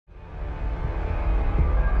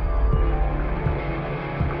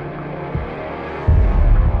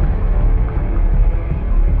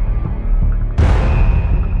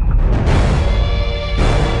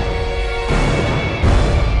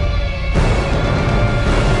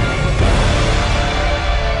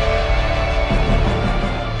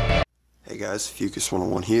guys, Fucus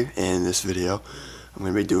 101 here, and in this video I'm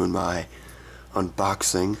going to be doing my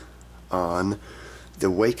unboxing on the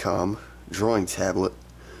Wacom drawing tablet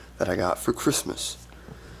that I got for Christmas.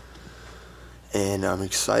 And I'm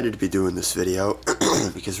excited to be doing this video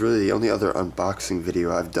because really the only other unboxing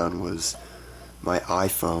video I've done was my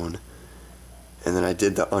iPhone, and then I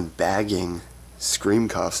did the unbagging Scream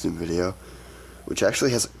costume video, which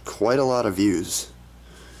actually has quite a lot of views.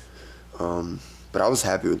 But I was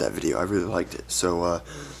happy with that video. I really liked it. So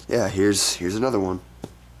yeah, here's another one.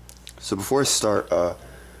 So before I start,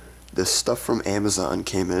 the stuff from Amazon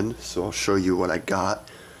came in, so I'll show you what I got.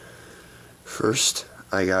 First,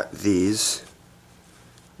 I got these,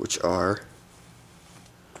 which are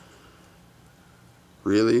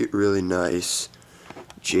really nice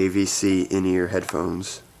JVC in-ear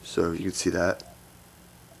headphones. So you can see that.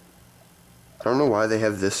 I don't know why they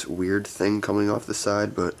have this weird thing coming off the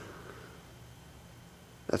side, but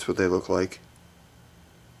that's what they look like.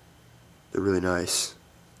 They're really nice.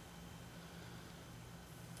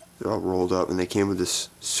 They're all rolled up, and they came with this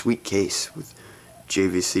sweet case with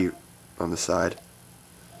JVC on the side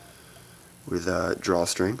with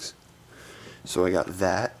drawstrings. So I got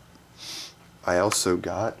that. I also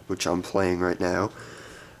got, which I'm playing right now,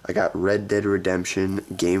 I got Red Dead Redemption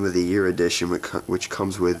Game of the Year Edition, which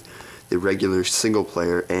comes with the regular single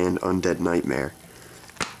player and Undead Nightmare.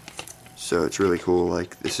 So it's really cool.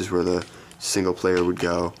 Like, this is where the single player would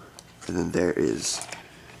go, and then there is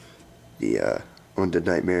the Undead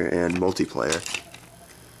Nightmare and multiplayer.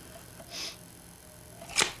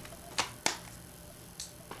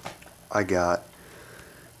 I got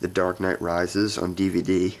The Dark Knight Rises on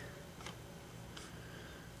DVD.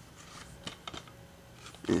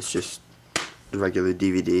 And it's just the regular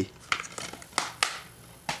DVD.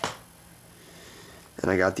 And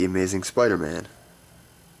I got The Amazing Spider-Man.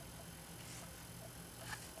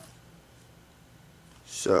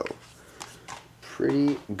 So,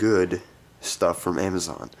 pretty good stuff from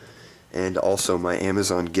Amazon. And also my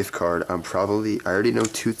Amazon gift card, I already know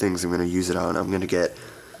two things I'm going to use it on. I'm going to get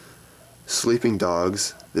Sleeping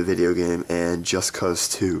Dogs, the video game, and Just Cause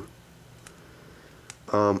 2.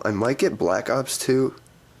 I might get Black Ops 2,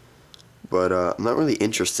 but I'm not really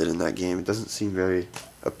interested in that game. It doesn't seem very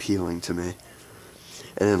appealing to me.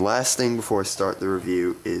 And then last thing before I start the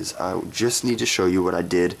review is I just need to show you what I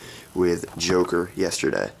did with Joker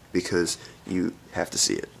yesterday, because you have to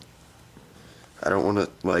see it. I don't want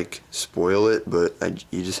to like spoil it, but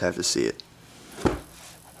you just have to see it.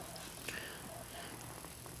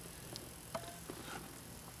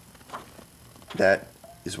 That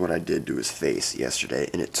is what I did to his face yesterday,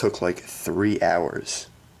 and it took like 3 hours.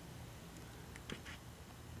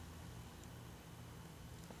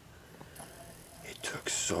 It took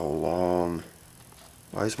so long.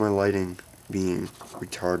 Why is my lighting being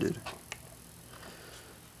retarded?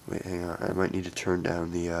 Wait, hang on. I might need to turn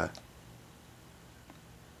down the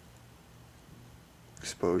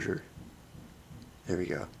exposure. There we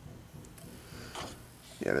go.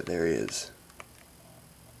 Yeah, but there he is.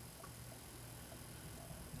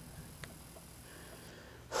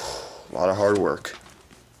 A lot of hard work.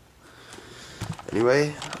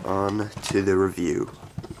 Anyway, on to the review,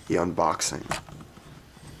 the unboxing.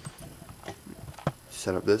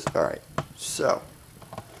 Set up this. Alright, so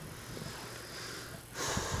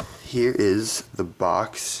here is the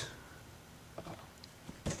box.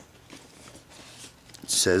 It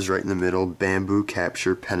says right in the middle, Bamboo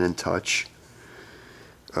Capture Pen and Touch.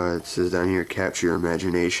 It says down here, capture your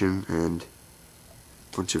imagination, and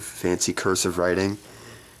a bunch of fancy cursive writing.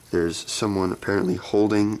 There's someone apparently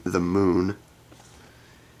holding the moon,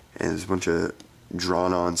 and there's a bunch of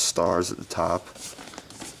drawn-on stars at the top.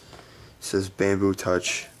 It says Bamboo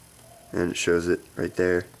Touch, and it shows it right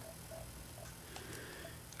there.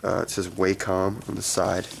 It says Wacom on the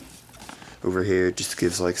side. Over here it just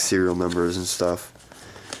gives like serial numbers and stuff.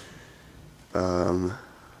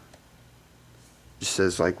 Just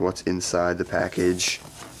says like what's inside the package.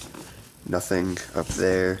 Nothing up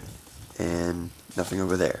there, and nothing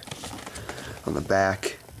over there. On the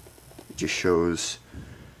back, it just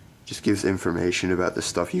gives information about the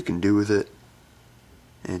stuff you can do with it,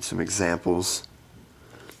 and some examples,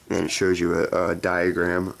 and it shows you a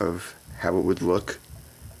diagram of how it would look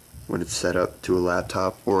when it's set up to a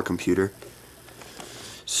laptop or a computer.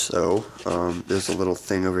 So there's a little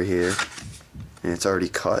thing over here, and it's already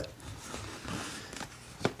cut,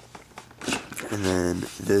 and then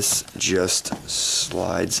this just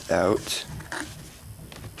slides out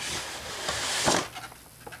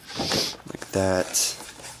like that.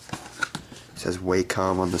 It says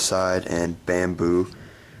Wacom on the side and Bamboo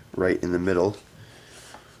right in the middle.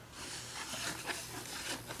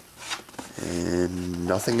 And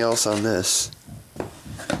nothing else on this.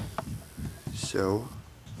 So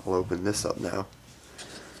I'll open this up now.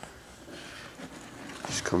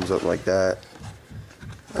 Just comes up like that.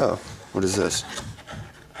 Oh, what is this?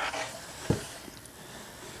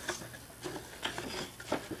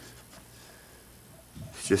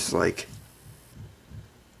 It's just like,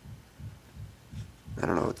 I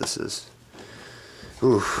don't know what this is.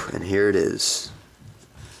 Ooh, and here it is.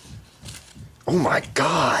 Oh my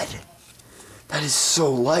god! That is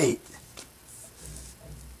so light.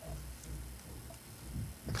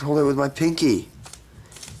 I can hold it with my pinky.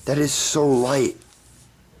 That is so light.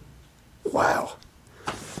 Wow.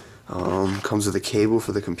 Comes with a cable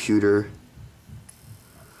for the computer.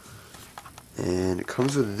 And it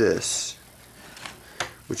comes with this,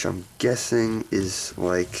 which I'm guessing is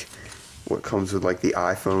like what comes with like the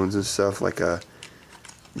iPhones and stuff, like a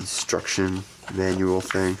instruction manual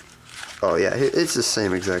thing. Oh yeah, it's the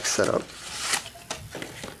same exact setup.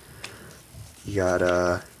 You got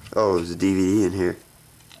oh, there's a DVD in here.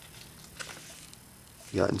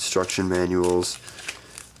 You got instruction manuals.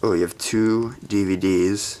 Oh, you have 2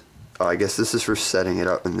 DVDs. Oh, I guess this is for setting it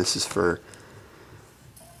up and this is for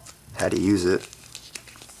how to use it.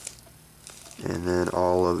 And then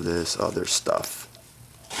all of this other stuff.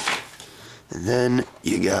 And then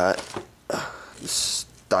you got the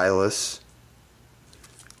stylus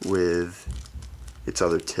with its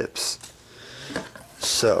other tips.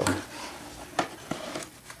 So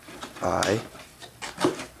I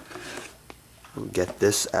will get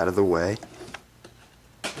this out of the way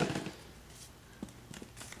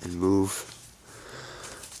and move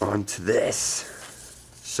on to this.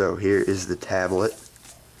 So here is the tablet,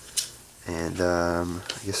 and I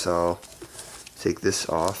guess I'll take this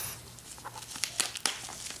off.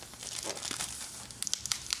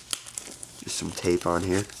 Just some tape on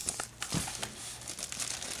here.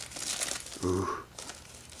 Ooh.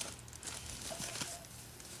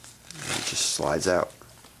 And it just slides out.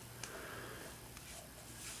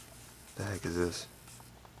 What the heck is this?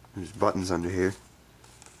 There's buttons under here.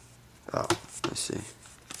 Oh, I see.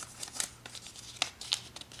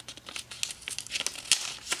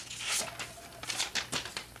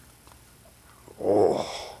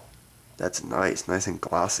 Oh, that's nice and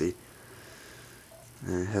glossy.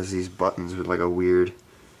 And it has these buttons with like a weird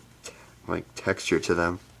like texture to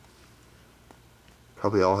them.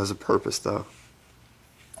 Probably all has a purpose though.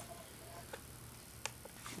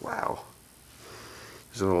 Wow.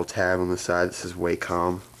 There's a little tab on the side that says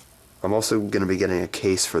Wacom. I'm also going to be getting a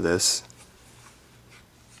case for this.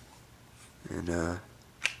 And there's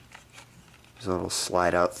a little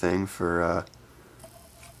slide out thing for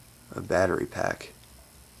a battery pack.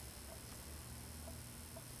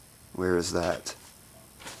 Where is that?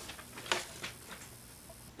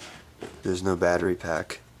 There's no battery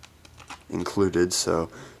pack included, so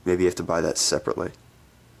maybe you have to buy that separately.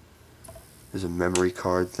 There's a memory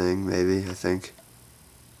card thing, maybe, I think.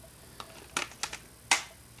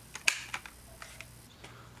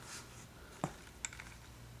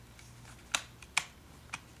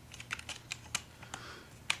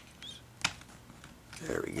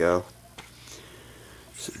 There we go.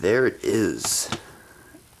 So there it is.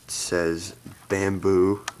 It says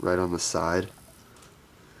bamboo right on the side.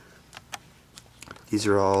 These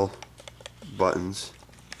are all buttons.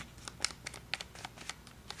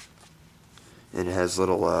 And it has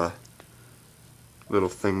little little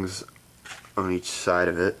things on each side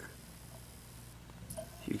of it.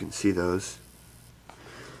 You can see those.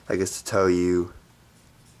 I guess to tell you,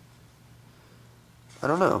 I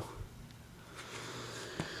don't know.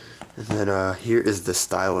 And then here is the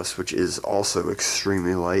stylus, which is also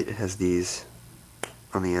extremely light. It has these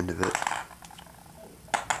on the end of it.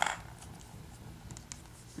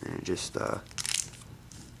 And it just, there's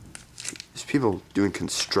people doing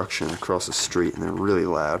construction across the street and they're really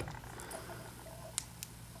loud.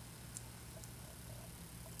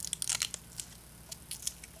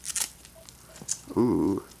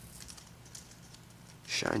 Ooh.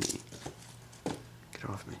 Shiny. Get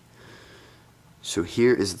off me. So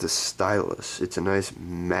here is the stylus. It's a nice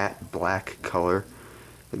matte black color.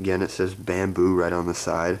 Again, it says bamboo right on the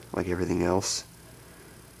side, like everything else.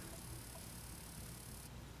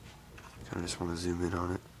 I just want to zoom in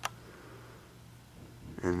on it.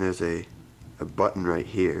 And there's a button right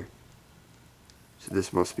here. So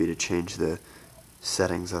this must be to change the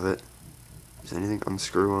settings of it. Does anything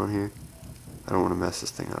unscrew on here? I don't want to mess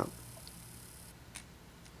this thing up.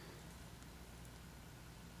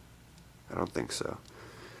 I don't think so.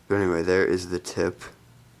 But anyway, there is the tip.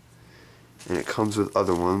 And it comes with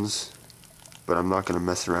other ones, but I'm not going to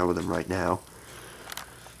mess around with them right now.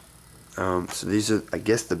 So these are, I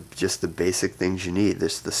guess, just the basic things you need.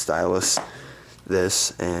 There's the stylus,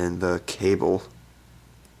 this, and the cable,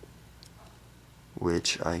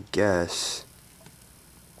 which I guess,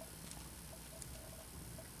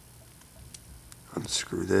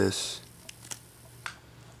 unscrew this.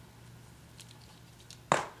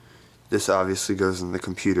 This obviously goes in the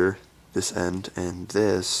computer, this end, and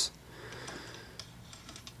this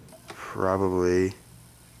probably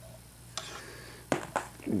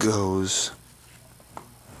goes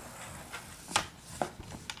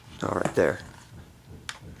right there.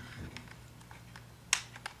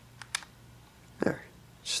 There.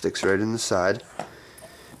 Sticks right in the side,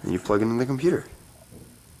 and you plug it in the computer.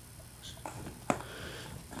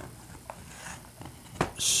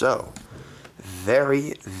 So,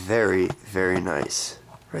 very, very, very nice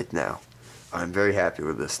right now. I'm very happy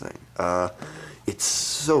with this thing. It's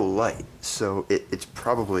so light, so it's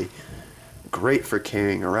probably great for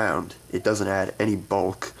carrying around. It doesn't add any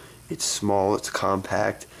bulk. It's small, it's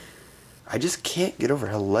compact. I just can't get over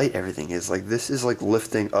how light everything is. Like, this is like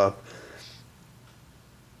lifting up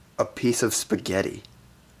a piece of spaghetti.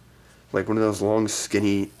 Like one of those long,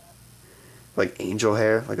 skinny, like angel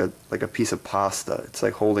hair, like a piece of pasta. It's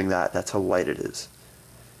like holding that. That's how light it is.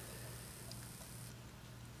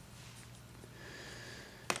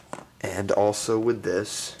 And also with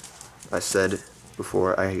this, I said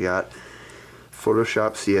before, I got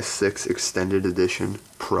Photoshop CS6 Extended Edition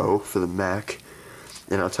Pro for the Mac.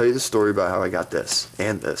 And I'll tell you the story about how I got this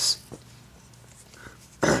and this.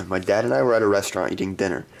 My dad and I were at a restaurant eating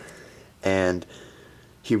dinner, and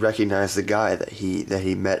he recognized the guy that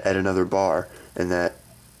he met at another bar, and that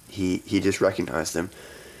he just recognized him.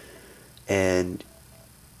 And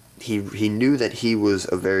he knew that he was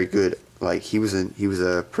a very good, like, he was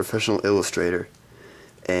a professional illustrator,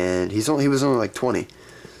 and he was only like 20.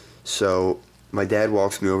 So my dad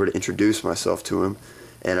walks me over to introduce myself to him,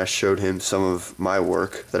 and I showed him some of my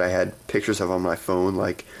work that I had pictures of on my phone,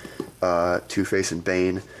 like Two-Face and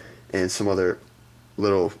Bane, and some other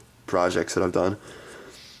little projects that I've done.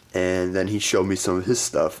 And then he showed me some of his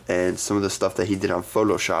stuff, and some of the stuff that he did on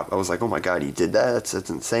Photoshop. I was like, oh my god, he did that? That's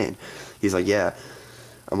insane. He's like, yeah.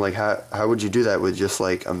 I'm like, how would you do that with just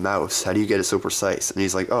like a mouse? How do you get it so precise? And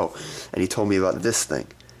he's like, oh. And he told me about this thing.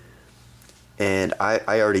 And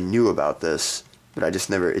I already knew about this, but I just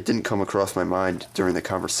never, it didn't come across my mind during the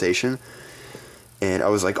conversation. And I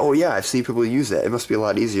was like, oh yeah, I've seen people use that. It must be a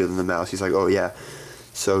lot easier than the mouse. He's like, oh yeah.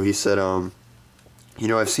 So he said, you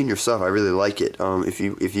know, I've seen your stuff. I really like it.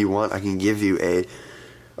 If you want, I can give you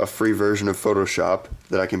a free version of Photoshop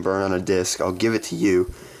that I can burn on a disc. I'll give it to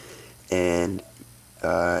you. And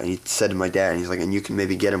he said to my dad, he's like, and you can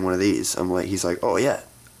maybe get him one of these. He's like, oh yeah,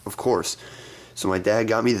 of course. So my dad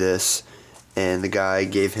got me this, and the guy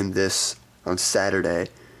gave him this on Saturday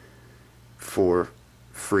for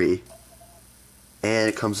free. And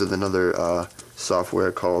it comes with another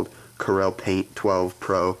software called Corel Paint 12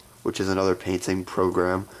 Pro, which is another painting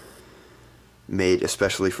program made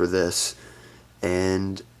especially for this.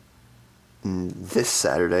 And this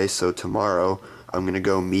Saturday, so tomorrow, I'm gonna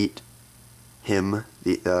go meet him,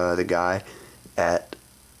 the guy, at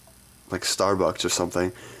like Starbucks or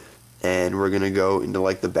something, and we're gonna go into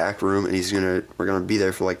like the back room, and we're gonna be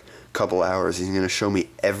there for like a couple hours. He's gonna show me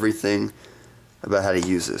everything about how to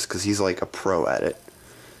use this, because he's like a pro at it.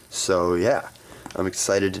 So yeah, I'm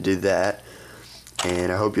excited to do that,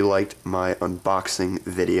 and I hope you liked my unboxing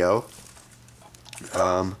video.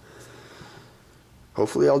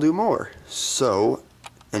 Hopefully I'll do more. So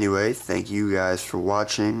anyway, thank you guys for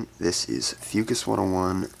watching. This is Fucus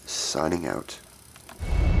 101 signing out.